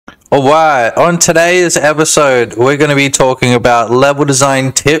Alright, on today's episode, we're going to be talking about level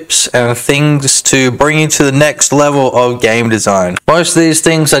design tips and things to bring you to the next level of game design. Most of these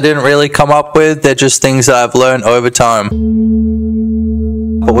things I didn't really come up with, they're just things that I've learned over time.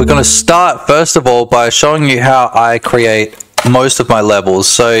 But we're going to start, first of all, by showing you how I create most of my levels.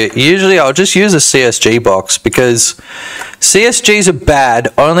 So usually I'll just use a CSG box because CSGs are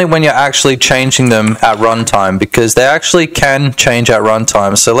bad only when you're actually changing them at runtime, because they actually can change at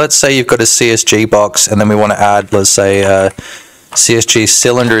runtime. So let's say you've got a CSG box and then we want to add, let's say, a CSG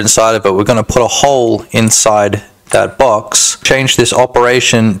cylinder inside of it. We're going to put a hole inside that box, change this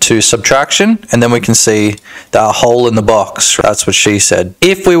operation to subtraction, and then we can see that hole in the box. That's what she said.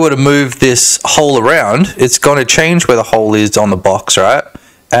 If we were to move this hole around, it's going to change where the hole is on the box, right?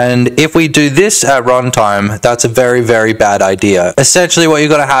 And if we do this at runtime, that's a very, very bad idea. Essentially, what you're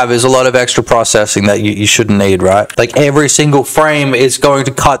going to have is a lot of extra processing that you shouldn't need, right? Like every single frame is going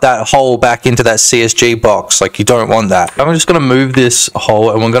to cut that hole back into that CSG box. Like you don't want that. I'm just going to move this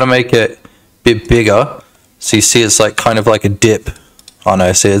hole and we're going to make it a bit bigger. So you see it's like kind of like a dip. Oh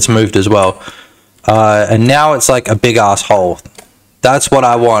no, see it's moved as well. And now it's like a big ass hole. That's what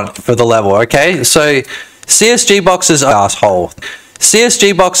I want for the level, okay? So CSG boxes are asshole.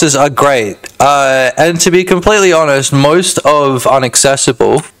 CSG boxes are great. And to be completely honest, most of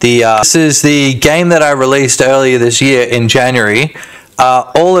Unaccessible, this is the game that I released earlier this year in January.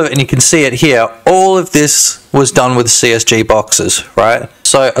 All of it, and you can see it here, all of this was done with CSG boxes, right?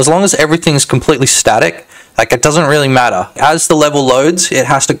 So as long as everything's completely static, like it doesn't really matter. As the level loads, it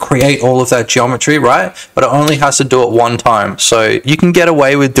has to create all of that geometry, right? But it only has to do it one time. So you can get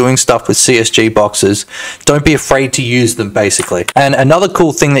away with doing stuff with CSG boxes. Don't be afraid to use them, basically. And another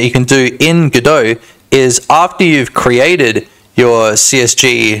cool thing that you can do in Godot is after you've created your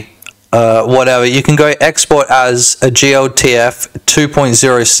CSG whatever, you can go export as a GLTF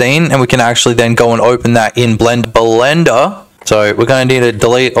 2.0 scene, and we can actually then go and open that in Blender. So we're going to need to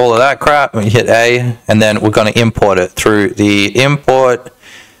delete all of that crap. We hit A, and then we're going to import it through the import.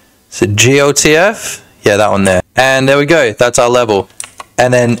 So GLTF, yeah, that one there. And there we go. That's our level.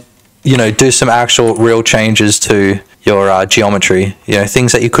 And then, you know, do some actual real changes to your geometry, you know,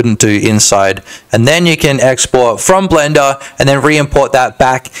 things that you couldn't do inside. And then you can export from Blender and then re-import that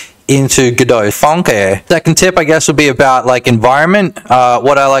back into Godot. Funky. Second tip, I guess, would be about like environment.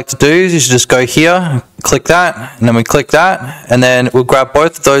 What I like to do is just go here, click that, and then we click that, and then we'll grab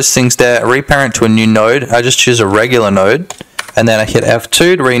both of those things there, reparent to a new node. I just choose a regular node, and then I hit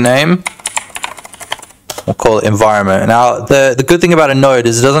F2 to rename. We'll call it environment. Now, the good thing about a node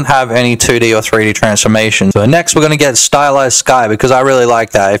is it doesn't have any 2D or 3D transformation. So next we're going to get stylized sky, because I really like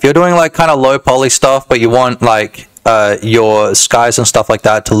that. If you're doing like kind of low poly stuff, but you want like your skies and stuff like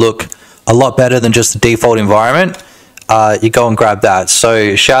that to look a lot better than just the default environment, you go and grab that.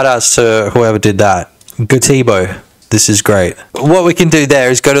 So shout outs to whoever did that. Gatibo, this is great. What we can do there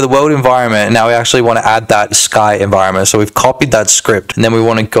is go to the world environment, and now we actually want to add that sky environment. So we've copied that script, and then we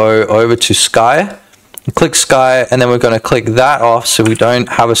want to go over to sky, click sky, and then we're going to click that off so we don't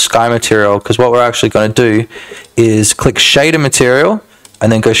have a sky material, because what we're actually going to do is click shader material,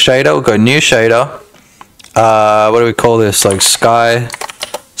 and then go shader, we'll go new shader. What do we call this? Like sky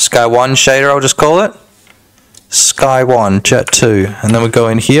 1 shader, I'll just call it. Sky 1, jet 2. And then we go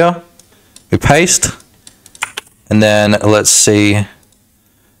in here, we paste, and then let's see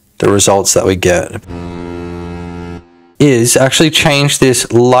the results that we get. Is actually change this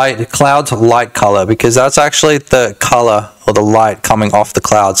cloud to light color, because that's actually the color or the light coming off the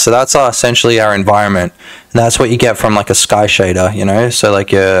cloud. So that's essentially our environment, and that's what you get from like a sky shader, you know. So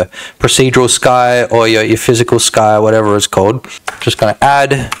like your procedural sky or your physical sky, whatever it's called. Just going to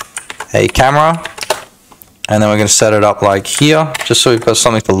add a camera, and then we're going to set it up like here, just so we've got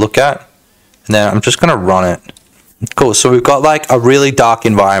something to look at. And then I'm just going to run it. Cool. So we've got like a really dark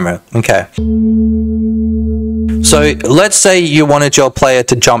environment. Okay. So let's say you wanted your player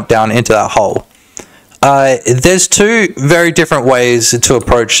to jump down into that hole. There's two very different ways to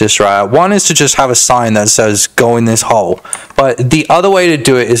approach this, right? One is to just have a sign that says go in this hole. But the other way to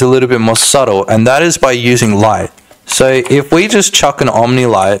do it is a little bit more subtle, and that is by using light. So if we just chuck an omni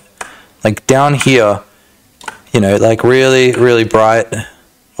light like down here, you know, like really, really bright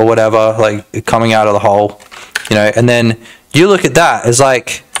or whatever, like coming out of the hole, you know, and then you look at that, it's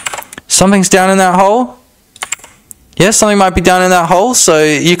like something's down in that hole. Yeah, something might be down in that hole. So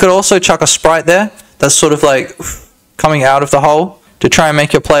you could also chuck a sprite there that's sort of like coming out of the hole to try and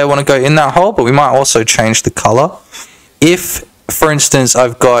make your player want to go in that hole, but we might also change the color. If, for instance,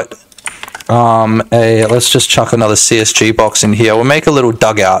 I've got let's just chuck another CSG box in here. We'll make a little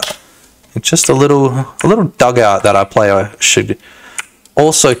dugout. Just a little dugout that our player should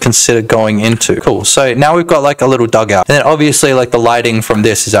also consider going into. Cool. So now we've got like a little dugout, and then obviously like the lighting from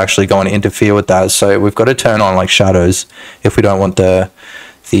this is actually going to interfere with that. So we've got to turn on like shadows if we don't want the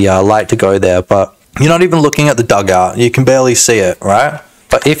light to go there. But you're not even looking at the dugout. You can barely see it, right?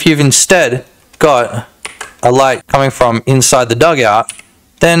 But if you've instead got a light coming from inside the dugout,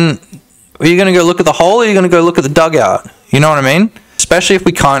 then are you going to go look at the hole, or are you going to go look at the dugout? You know what I mean? Especially if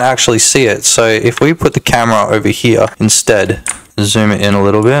we can't actually see it. So if we put the camera over here instead, zoom it in a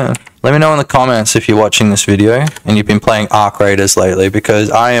little bit. Let me know in the comments if you're watching this video and you've been playing Arc Raiders lately,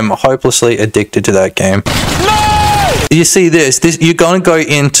 because I am hopelessly addicted to that game. No! You see this, you're going to go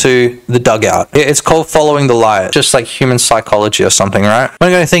into the dugout. It's called following the light, just like human psychology or something, right? We're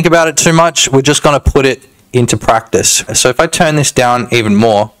not going to think about it too much. We're just going to put it into practice. So if I turn this down even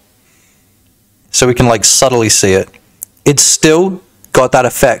more, so we can like subtly see it, it's still got that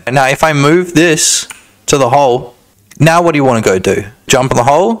effect. Now if I move this to the hole, now what do you want to go do? Jump in the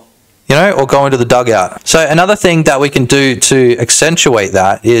hole, you know, or go into the dugout? So another thing that we can do to accentuate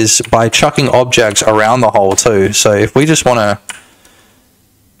that is by chucking objects around the hole too. So if we just want to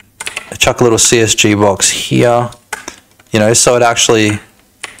chuck a little CSG box here, you know, so it actually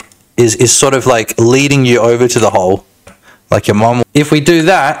is sort of like leading you over to the hole, like your mom. If we do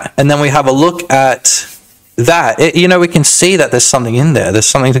that, and then we have a look at that, you know, we can see that there's something in there. There's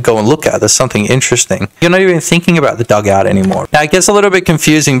something to go and look at. There's something interesting. You're not even thinking about the dugout anymore. Now it gets a little bit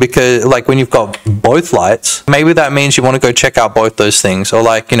confusing because like when you've got both lights, maybe that means you want to go check out both those things. Or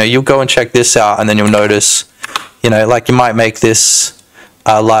like, you know, you'll go and check this out, and then you'll notice, you know, like you might make this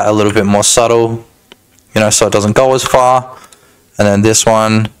light a little bit more subtle, you know, so it doesn't go as far. And then this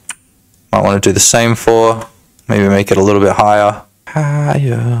one, might want to do the same for, maybe make it a little bit higher.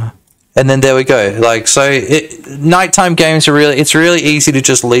 And then there we go. Like, so nighttime games are it's really easy to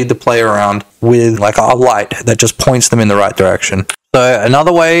just lead the player around with like a light that just points them in the right direction. So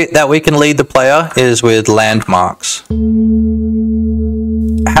another way that we can lead the player is with landmarks.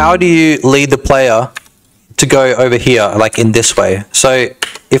 How do you lead the player to go over here, like in this way? So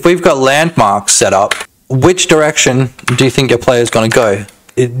if we've got landmarks set up, which direction do you think your player is going to go?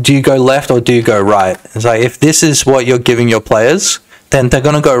 Do you go left or do you go right? It's like, if this is what you're giving your players, then they're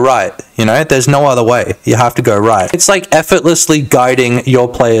going to go right, you know? There's no other way. You have to go right. It's like effortlessly guiding your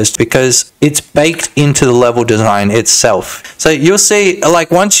players because it's baked into the level design itself. So you'll see,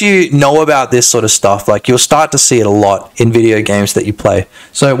 like, once you know about this sort of stuff, like, you'll start to see it a lot in video games that you play.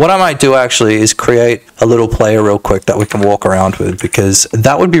 So what I might do actually is create a little player real quick that we can walk around with, because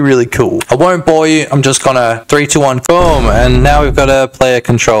that would be really cool. I won't bore you. I'm just gonna 3, 2, 1, boom, and now we've got a player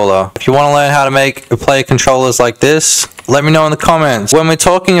controller. If you want to learn how to make player controllers like this, let me know in the comments. When we're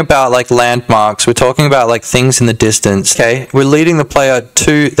talking about like landmarks, we're talking about like things in the distance, okay? We're leading the player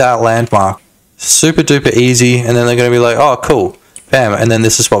to that landmark. Super duper easy, and then they're going to be like, oh, cool. Bam, and then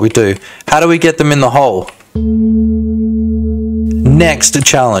this is what we do. How do we get them in the hole? Next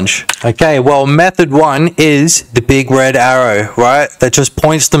challenge. Okay, well, method 1 is the big red arrow, right? That just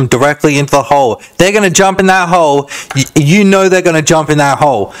points them directly into the hole. They're going to jump in that hole. You know they're going to jump in that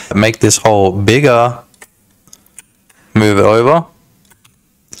hole. Make this hole bigger. Move it over.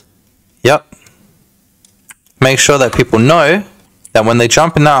 Yep. Make sure that people know that when they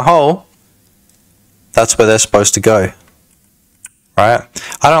jump in that hole, that's where they're supposed to go. Right?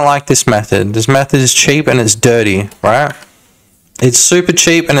 I don't like this method. This method is cheap and it's dirty, right? It's super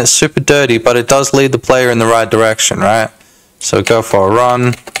cheap and it's super dirty, but it does lead the player in the right direction, right? So go for a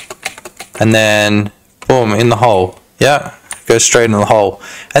run, and then boom, in the hole. Yeah. Go straight in the hole,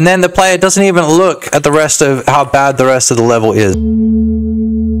 and then the player doesn't even look at the rest of how bad the rest of the level is.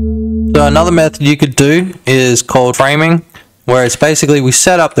 So another method you could do is called framing, where it's basically we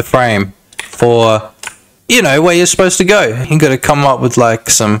set up the frame for, you know, where you're supposed to go. You got to come up with like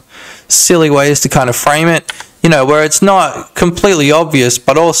some silly ways to kind of frame it, you know, where it's not completely obvious,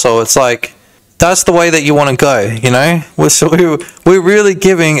 but also it's like, that's the way that you want to go, you know? We're really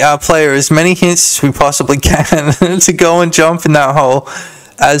giving our player as many hints as we possibly can to go and jump in that hole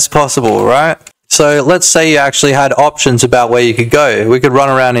as possible, right? So let's say you actually had options about where you could go. We could run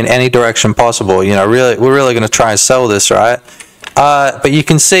around in any direction possible, you know, we're really going to try and sell this, right? But you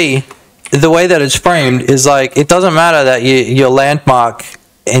can see the way that it's framed is like, it doesn't matter that your landmark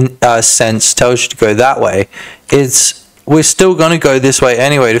in sense tells you to go that way. We're still going to go this way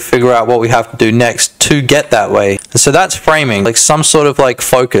anyway to figure out what we have to do next to get that way. And so that's framing, like some sort of like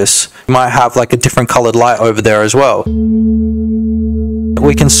focus. You might have like a different colored light over there as well.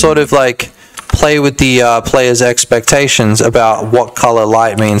 We can sort of like play with the player's expectations about what color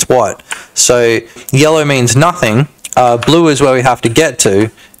light means what. So yellow means nothing, blue is where we have to get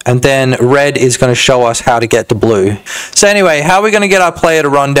to, and then red is going to show us how to get to blue. So anyway, how are we going to get our player to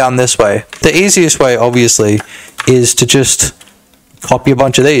run down this way? The easiest way, obviously, is to just copy a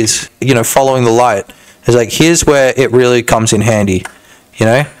bunch of these, you know, following the light. It's like, here's where it really comes in handy, you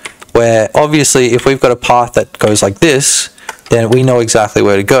know, where obviously if we've got a path that goes like this, then we know exactly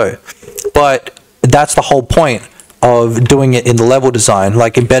where to go. But that's the whole point of doing it in the level design,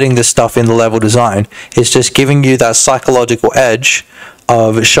 like embedding this stuff in the level design. It's just giving you that psychological edge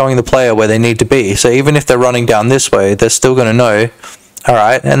of showing the player where they need to be. So even if they're running down this way, they're still going to know, all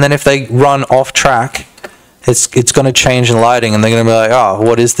right, and then if they run off track, it's going to change in lighting, and they're going to be like, oh,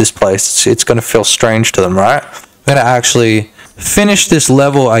 what is this place? It's going to feel strange to them, right? We're going to actually finish this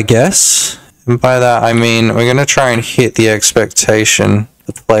level, I guess. And by that, I mean we're going to try and hit the expectation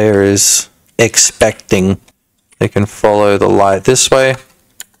the player is expecting. They can follow the light this way,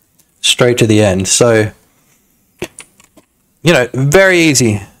 straight to the end. So, you know, very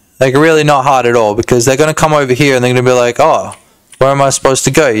easy. Like, really not hard at all, because they're going to come over here and they're going to be like, oh, where am I supposed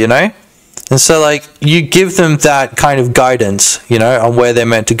to go, you know? And so, like, you give them that kind of guidance, you know, on where they're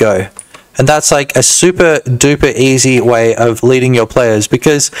meant to go. And that's like a super duper easy way of leading your players,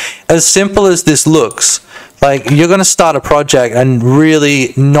 because as simple as this looks, like, you're going to start a project and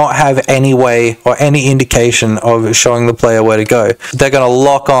really not have any way or any indication of showing the player where to go. They're going to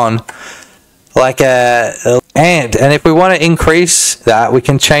lock on like a ant. And if we want to increase that, we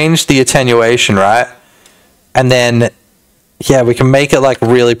can change the attenuation, right? And then, yeah, we can make it like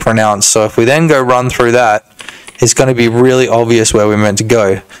really pronounced. So if we then go run through that, it's going to be really obvious where we're meant to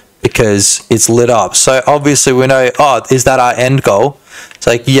go, because it's lit up. So obviously we know, oh, is that our end goal? It's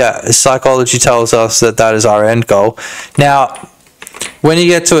like, yeah, psychology tells us that that is our end goal. Now, when you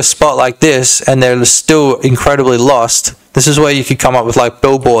get to a spot like this and they're still incredibly lost, this is where you could come up with like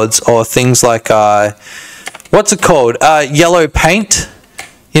billboards or things like, what's it called? Yellow paint.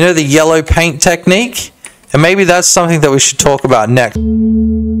 You know, the yellow paint technique? And maybe that's something that we should talk about next.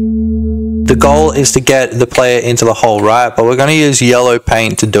 The goal is to get the player into the hole, right? But we're going to use yellow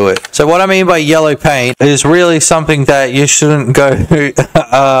paint to do it. So what I mean by yellow paint is really something that you shouldn't go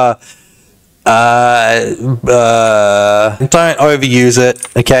don't overuse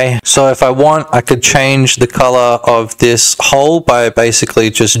it, okay? So if I want, I could change the color of this hole by basically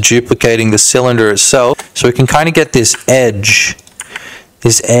just duplicating the cylinder itself. So we can kind of get this edge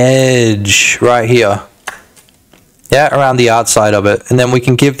right here. Yeah, around the outside of it. And then we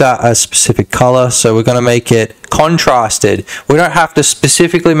can give that a specific color. So we're going to make it contrasted. We don't have to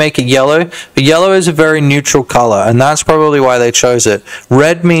specifically make it yellow, but yellow is a very neutral color, and that's probably why they chose it.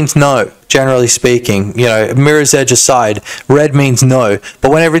 Red means no, generally speaking. You know, mirror's edge aside, red means no.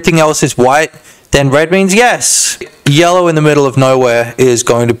 But when everything else is white, then red means yes. Yellow in the middle of nowhere is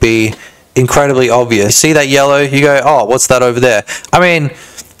going to be incredibly obvious. You see that yellow, you go, oh, what's that over there? I mean,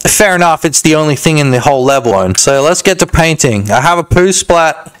 fair enough, it's the only thing in the whole level. So let's get to painting. I have a poo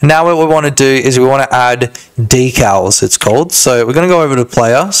splat. Now what we want to do is we want to add decals, it's called. So we're going to go over to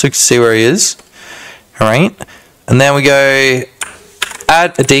player so we can see where he is. Alright. And then we go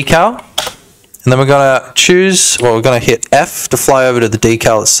add a decal. And then we're going to choose, well, we're going to hit F to fly over to the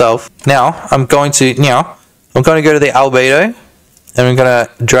decal itself. Now I'm going to go to the albedo, and we're going to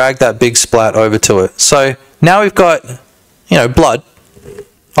drag that big splat over to it. So now we've got, you know, blood,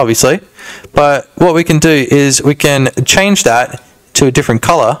 obviously, but what we can do is we can change that to a different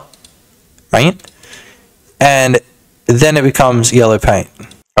color, right? And then it becomes yellow paint.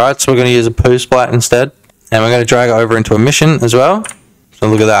 Alright, so we're going to use a poo splat instead, and we're going to drag it over into emission as well. So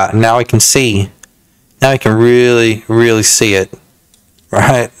look at that. Now we can see. Now we can really see it.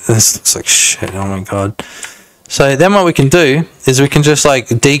 Right? This looks like shit. Oh my god. So then what we can do is we can just like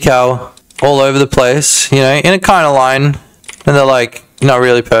decal all over the place, you know, in a kind of line, and they're like not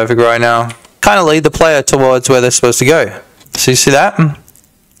really perfect right now. Kind of lead the player towards where they're supposed to go. So you see that?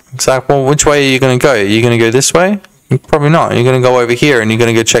 Exactly. Well, which way are you going to go? Are you going to go this way? Probably not. You're going to go over here and you're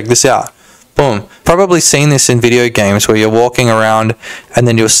going to go check this out. Boom. Probably seen this in video games where you're walking around and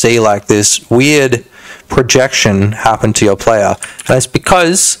then you'll see like this weird projection happen to your player. And it's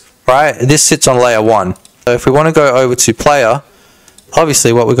because, right, this sits on layer 1. So if we want to go over to player,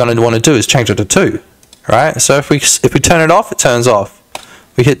 obviously what we're going to want to do is change it to 2. Right? So if we turn it off, it turns off.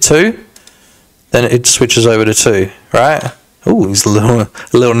 We hit 2, then it switches over to 2, right? Ooh, he's a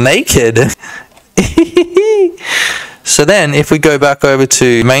little naked. So then, if we go back over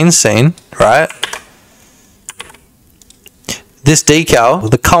to main scene, right? This decal,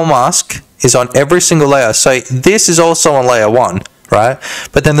 the color mask, is on every single layer. So this is also on layer 1, right?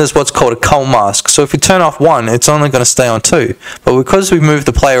 But then there's what's called a cull mask. So if you turn off 1, it's only going to stay on 2. But because we moved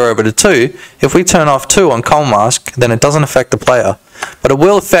the player over to 2, if we turn off 2 on cull mask, then it doesn't affect the player. But it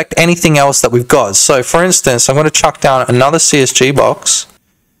will affect anything else that we've got. So for instance, I'm going to chuck down another CSG box,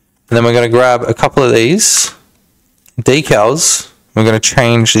 and then we're going to grab a couple of these decals. We're going to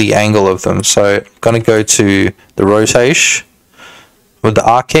change the angle of them. So I'm going to go to the rotation with the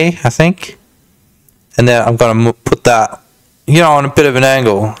R key, I think. And then I'm going to put that, you know, on a bit of an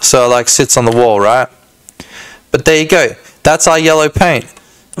angle, so it like sits on the wall, right? But there you go. That's our yellow paint.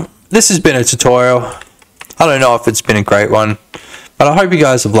 This has been a tutorial. I don't know if it's been a great one, but I hope you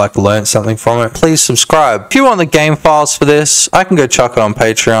guys have like learned something from it. Please subscribe. If you want the game files for this, I can go chuck it on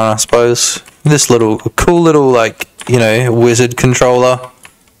Patreon, I suppose. This little cool little like, you know, wizard controller.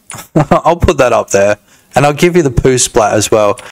 I'll put that up there. And I'll give you the poo splat as well.